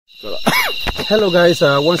Hello guys,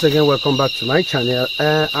 once again welcome back to my channel.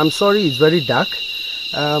 I'm sorry it's very dark.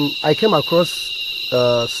 I came across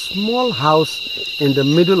a small house in the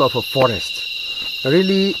middle of a forest. I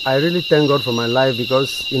really thank God for my life,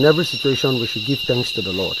 because in every situation we should give thanks to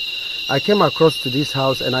the Lord. I came across to this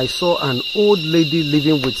house and I saw an old lady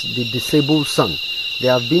living with the disabled son. They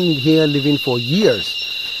have been here living for years.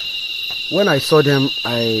 When I saw them,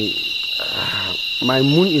 my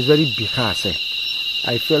moon is very bihase.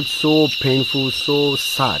 I felt so painful, so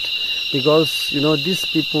sad, because these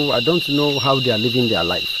people, I don't know how they are living their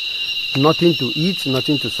life. Nothing to eat,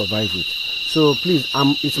 nothing to survive with. So please,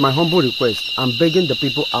 it's my humble request. I'm begging the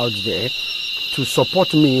people out there to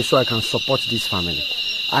support me so I can support this family.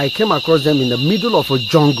 I came across them in the middle of a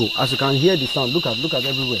jungle. As you can hear the sound, look at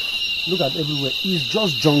everywhere. Look at everywhere. It's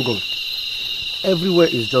just jungle. Everywhere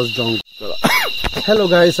is just jungle. Hello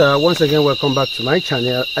guys, once again welcome back to my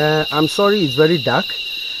channel. I'm sorry it's very dark.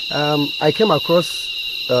 I came across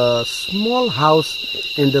a small house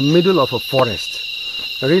in the middle of a forest.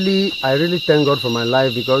 I really thank God for my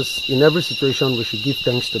life, because in every situation we should give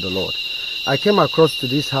thanks to the Lord. I came across to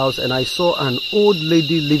this house and I saw an old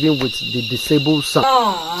lady living with the disabled son.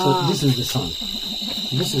 So this is the son.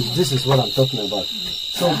 This is what I'm talking about.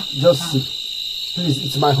 So just see. Please,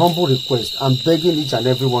 it's my humble request. I'm begging each and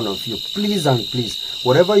every one of you, please and please,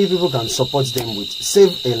 whatever you people can support them with,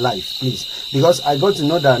 save a life, please. Because I got to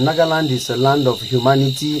know that Nagaland is a land of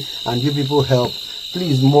humanity and you people help.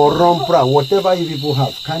 Please, Morompra, whatever you people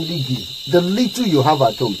have, kindly give. The little you have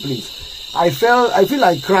at home, please. I feel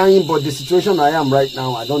like crying, but the situation I am right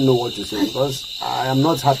now, I don't know what to say, because I am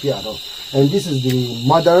not happy at all. And this is the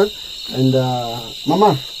mother and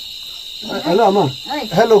Mama. Hello, Mama.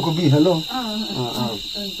 Hello, Kubi. Hello.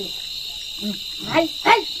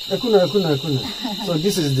 So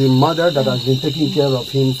this is the mother that has been taking care of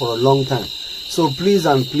him for a long time. So please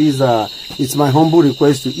and please, it's my humble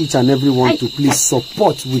request to each and everyone to please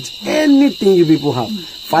support with anything you people have.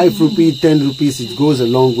 5 rupees, 10 rupees, it goes a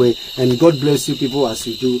long way. And God bless you people as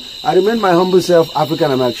you do. I remain my humble self,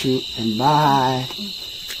 African Amakshu, and bye.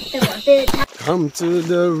 Come to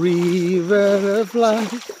the river of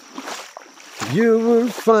life. You will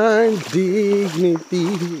find dignity.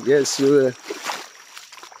 Yes, you will.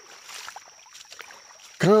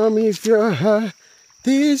 Come if your heart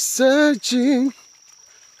is searching.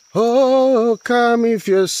 Oh, come if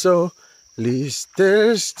your soul is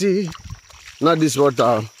thirsty. Not this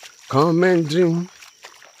water. Come and drink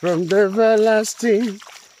from the everlasting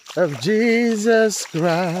of Jesus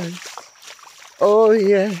Christ. Oh,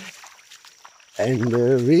 yeah. And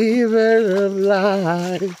the river of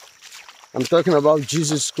life. I'm talking about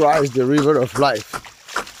Jesus Christ, the river of life.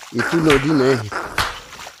 If you know the name.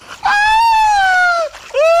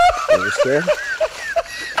 Understand?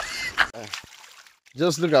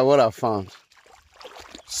 Just look at what I found.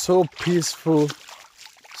 So peaceful,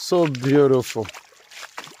 so beautiful.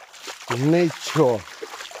 Nature.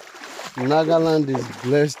 Nagaland is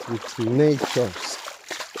blessed with nature.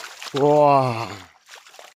 Wow.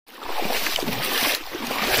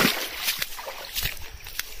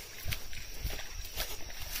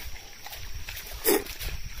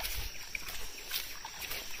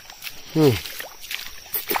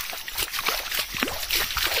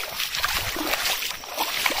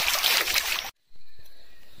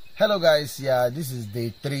 Hello guys, yeah, this is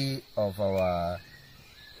day 3 of our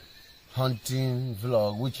hunting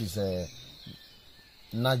vlog, which is a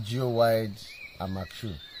Nat Geo Wild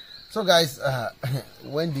Amakshu. So guys,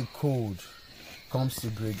 when the cold comes to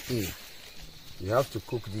grade A, you have to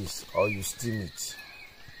cook this or you steam it.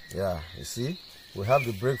 Yeah, you see, we have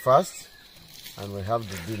the breakfast and we have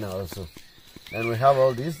the dinner also. And we have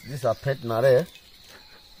all this. These are pet nare.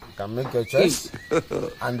 You can make your choice.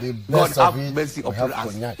 And the best of it, we have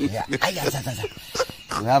cognac. Yeah. We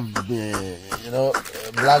have the,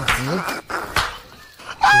 black tea.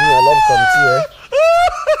 I love some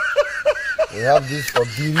tea. We have this for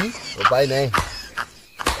biri, or by name.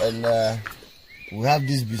 And we have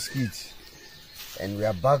this biscuit. And we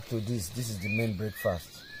are back to this. This is the main breakfast.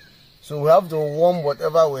 So we have to warm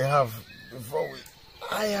whatever we have before we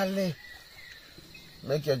ayale.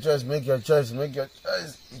 Make your choice, make your choice, make your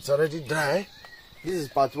choice. It's already dry. This is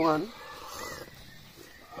part 1.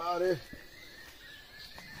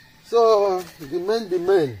 So the main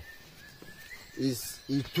demand is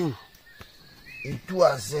Itu. Itu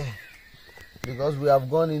I say, because we have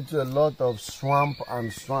gone into a lot of swamp.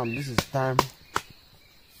 This is time.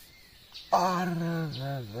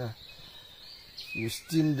 You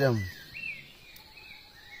steam them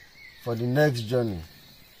for the next journey.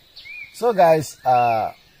 So guys,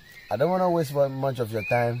 I don't want to waste much of your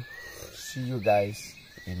time. See you guys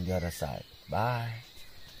in the other side. Bye.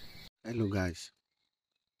 Hello guys.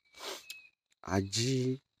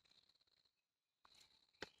 Aji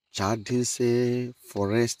Jardin se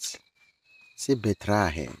forest se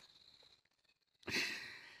betra hai.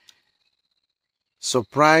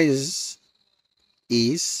 Surprise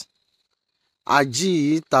is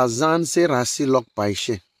Aji Tazan se rasi lok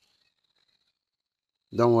paishe.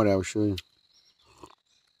 Don't worry, I'll show you.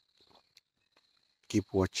 Keep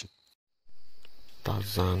watching.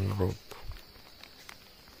 Tazan rope.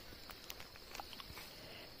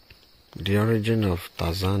 The origin of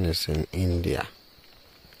Tazan is in India.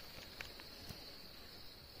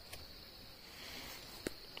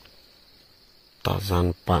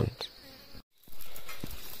 Tazan pant.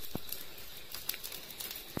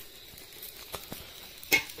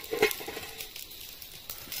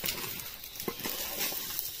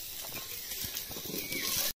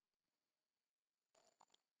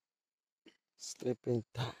 Sleeping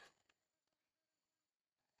time.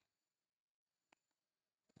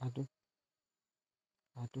 Aduh.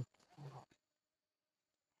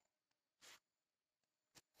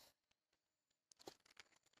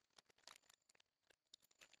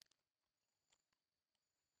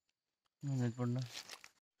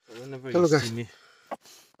 Hello guys.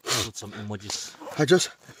 Put some emojis. I just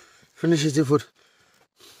finished eating food.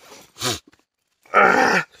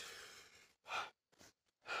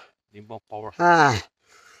 Power.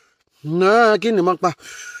 No, give me makpa.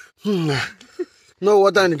 No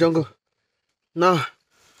water in the jungle. No.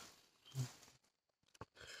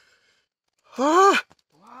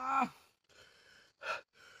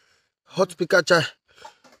 Hot pica chai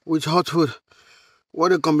with hot food.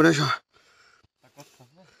 What a combination.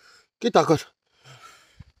 Kita kot.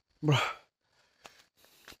 Bro.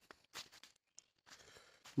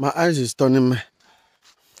 My eyes is turning me.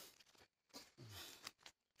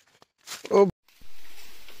 Oh.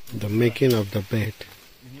 The making of the bed.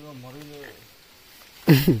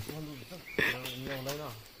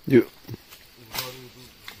 You.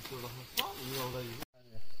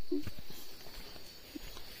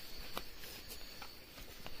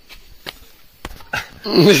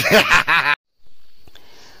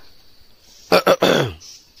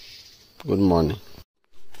 Good morning.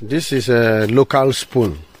 This is a local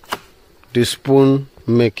spoon. The spoon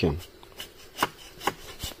making.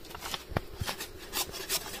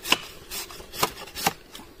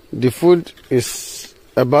 The food is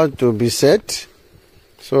about to be set.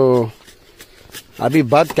 So, Abi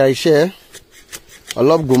bad kaishe,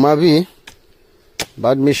 alop gumabi,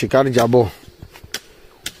 bad mi shikar jabo.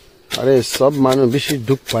 Are sab manu bishi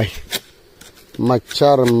duk pai.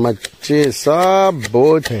 Machar mache sab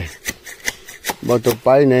both hai. But to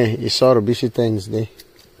pai ne isor bishi things de.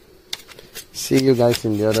 See you guys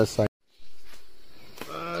in the other side.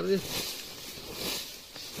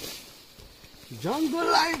 Jungle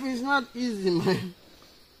life is not easy, man.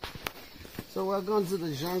 So we're going to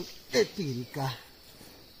the jungle.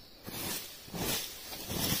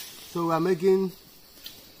 So we're making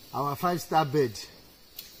our 5-star bed.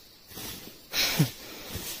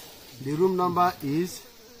 The room number is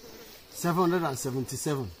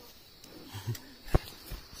 777.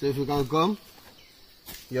 So if you can come,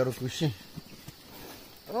 you're a cushion.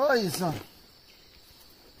 Oh, yes, son.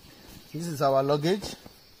 This is our luggage.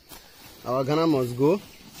 Our Ghana must go.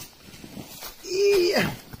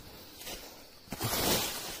 Yeah.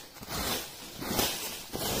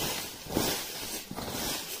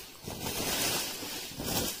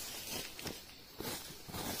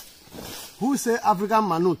 Who say African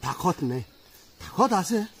Manu takot ne? Takot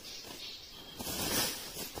ase.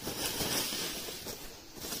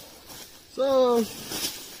 So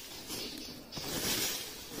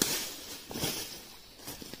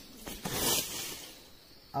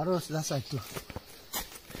Aros that side too.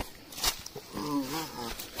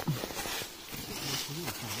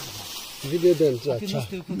 Video them to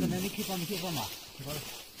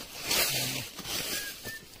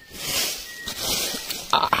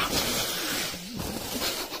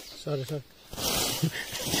Sorry.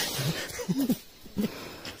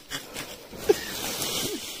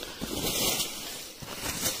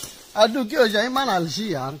 Adu kyo jai manal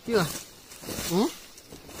shi yaar kyo?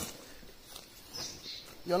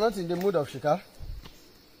 You're not in the mood of shikar?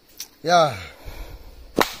 Yeah.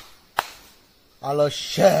 I'll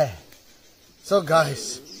share. So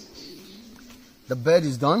guys, the bed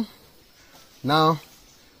is done. Now,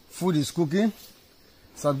 food is cooking.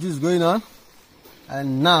 Sabji is going on.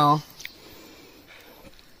 And now,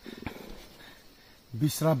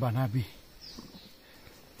 Bisra Banabi.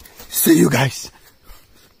 See you guys.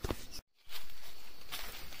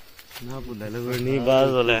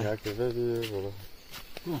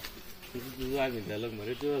 And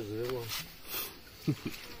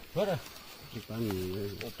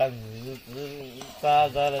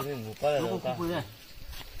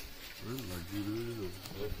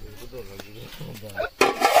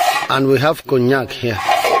we have cognac here.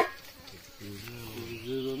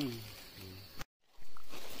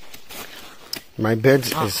 My bed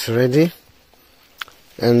is ready.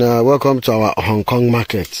 And welcome to our Hong Kong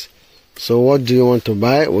market. So what do you want to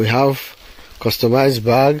buy? We have customized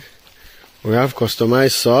bag. We have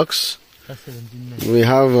customized socks. We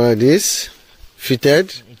have this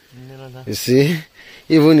fitted. You see,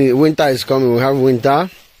 even winter is coming. We have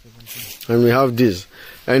winter, and we have this.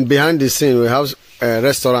 And behind the scene, we have a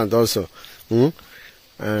restaurant also,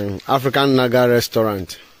 African Naga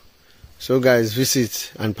restaurant. So guys,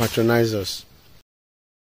 visit and patronize us.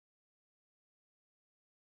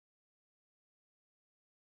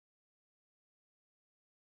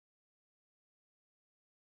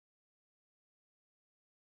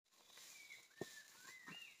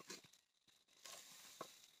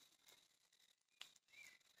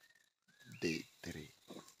 Day 3.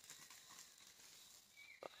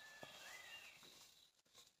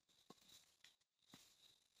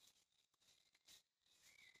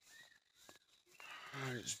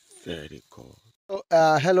 It's very cold. So,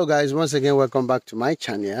 hello guys, once again welcome back to my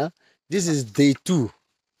channel. This is day 2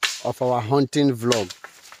 of our hunting vlog.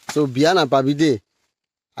 So Biana Babide,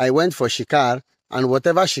 I went for shikar, and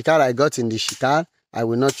whatever shikar I got in the shikar, I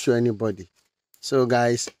will not show anybody. So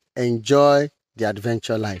guys, enjoy the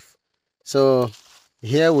adventure life. So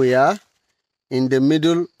here we are in the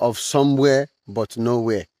middle of somewhere but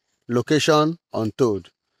nowhere. Location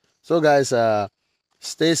untold. So guys,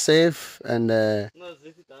 stay safe and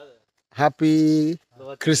happy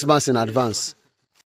Christmas in advance.